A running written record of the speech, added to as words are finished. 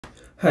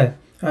Hi,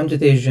 I'm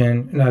Jitesh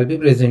Jain and I'll be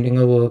presenting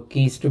a work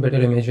Keys to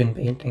Better Image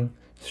Inpainting.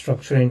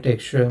 Structure and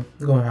texture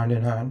go hand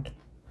in hand.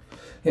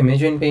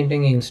 Image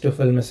inpainting aims to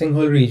fill missing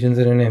whole regions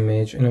in an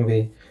image in a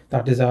way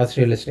that is as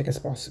realistic as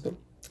possible.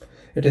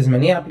 It has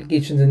many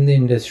applications in the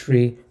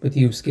industry with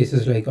use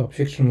cases like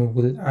object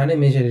removal and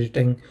image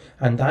editing,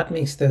 and that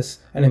makes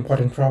this an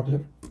important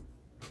problem.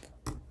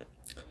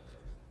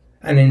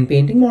 An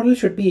inpainting model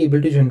should be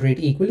able to generate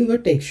equally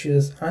good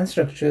textures and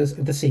structures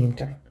at the same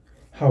time.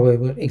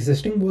 However,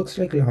 existing works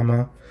like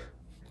Llama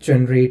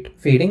generate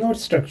fading out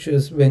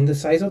structures when the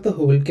size of the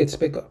hole gets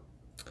bigger.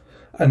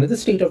 Another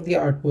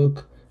state-of-the-art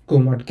work,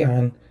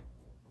 CoModGAN,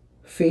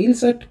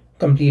 fails at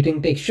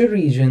completing texture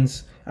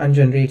regions and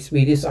generates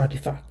various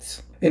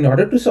artifacts. In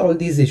order to solve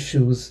these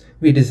issues,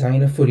 we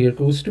design a Fourier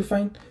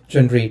close-to-fine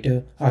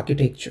generator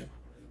architecture.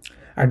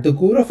 At the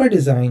core of our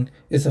design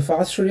is a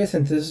fast Fourier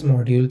synthesis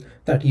module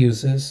that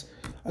uses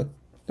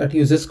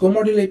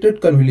co-modulated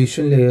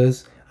convolution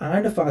layers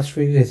and a fast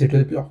Fourier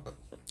residual block.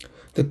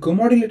 The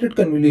co-modulated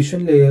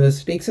convolution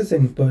layers takes as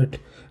input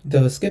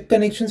the skip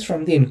connections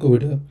from the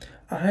encoder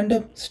and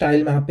a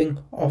style mapping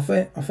of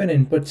an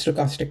input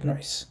stochastic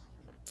noise.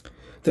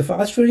 The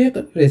fast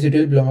Fourier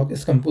residual block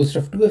is composed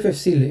of two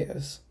FFC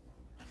layers.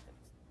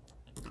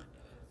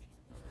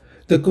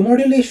 The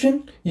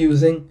co-modulation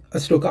using a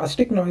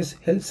stochastic noise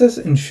helps us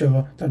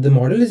ensure that the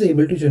model is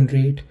able to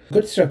generate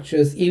good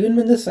structures even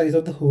when the size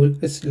of the hole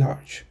is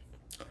large.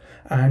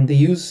 And the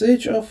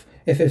usage of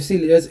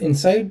FFC layers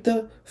inside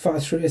the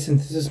fast Fourier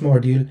synthesis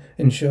module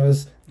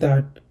ensures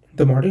that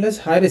the model has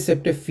high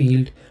receptive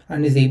field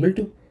and is able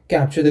to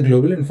capture the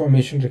global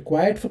information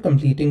required for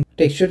completing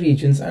texture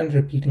regions and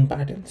repeating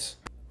patterns.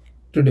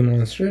 To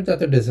demonstrate that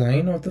the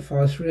design of the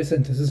fast Fourier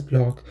synthesis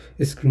block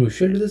is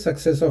crucial to the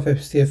success of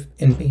FCF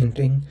in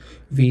painting,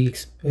 we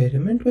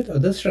experiment with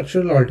other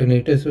structural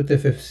alternatives with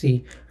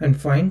FFC and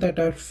find that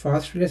our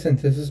fast Fourier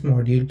synthesis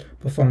module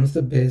performs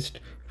the best,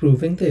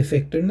 proving the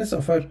effectiveness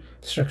of our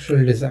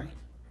structural design.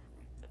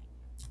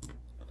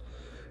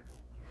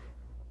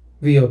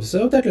 We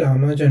observe that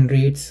Llama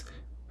generates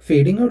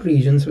fading out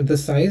regions when the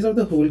size of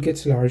the hole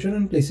gets larger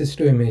in places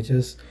to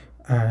images,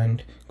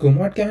 and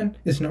CoModGAN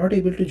is not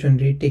able to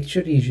generate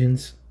texture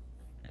regions.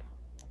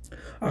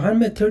 Our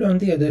method, on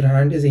the other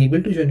hand, is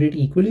able to generate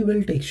equally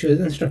well textures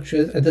and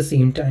structures at the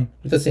same time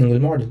with a single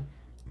model.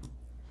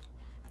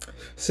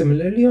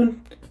 Similarly,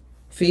 on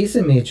face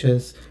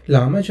images,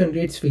 Llama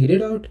generates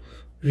faded out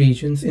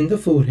regions in the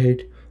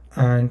forehead,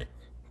 and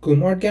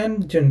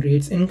CoModGAN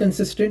generates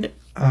inconsistent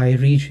eye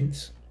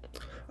regions.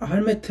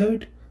 Our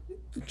method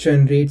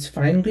generates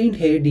fine-grained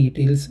hair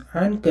details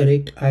and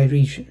correct eye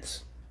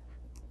regions.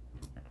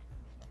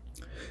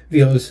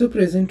 We also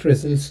present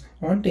results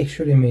on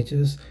texture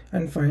images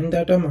and find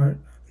that our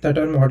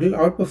model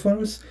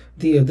outperforms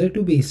the other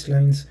two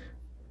baselines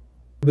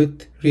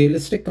with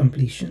realistic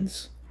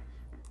completions.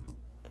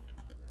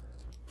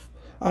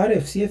 Our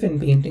FCF in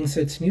painting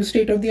sets new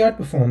state-of-the-art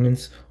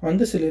performance on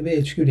the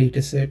Syllabi HQ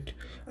dataset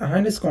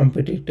and is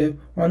competitive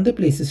on the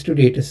Places to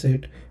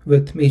dataset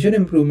with major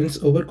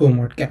improvements over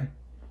CoModGAN.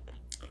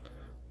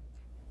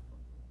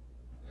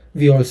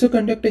 We also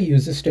conduct a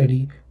user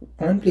study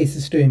on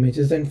Places to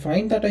images and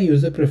find that our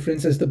user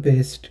preference is the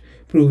best,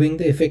 proving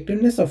the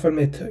effectiveness of our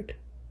method.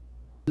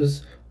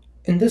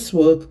 In this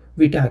work,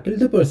 we tackle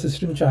the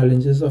persistent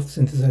challenges of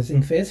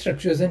synthesizing fair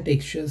structures and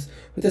textures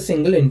with a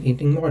single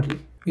inpainting model.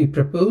 We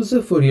propose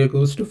a Fourier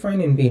close-to-fine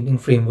inpainting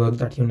framework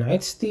that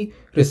unites the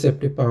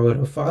receptive power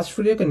of fast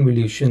Fourier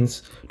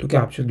convolutions to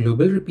capture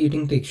global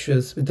repeating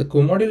textures with the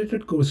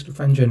co-modulated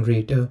close-to-fine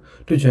generator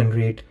to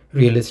generate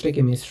realistic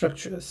image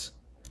structures.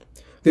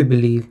 We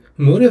believe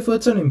more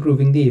efforts on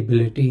improving the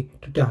ability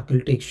to tackle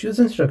textures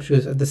and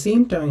structures at the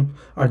same time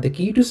are the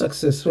key to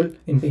successful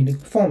inpainting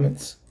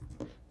performance.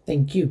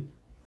 Thank you.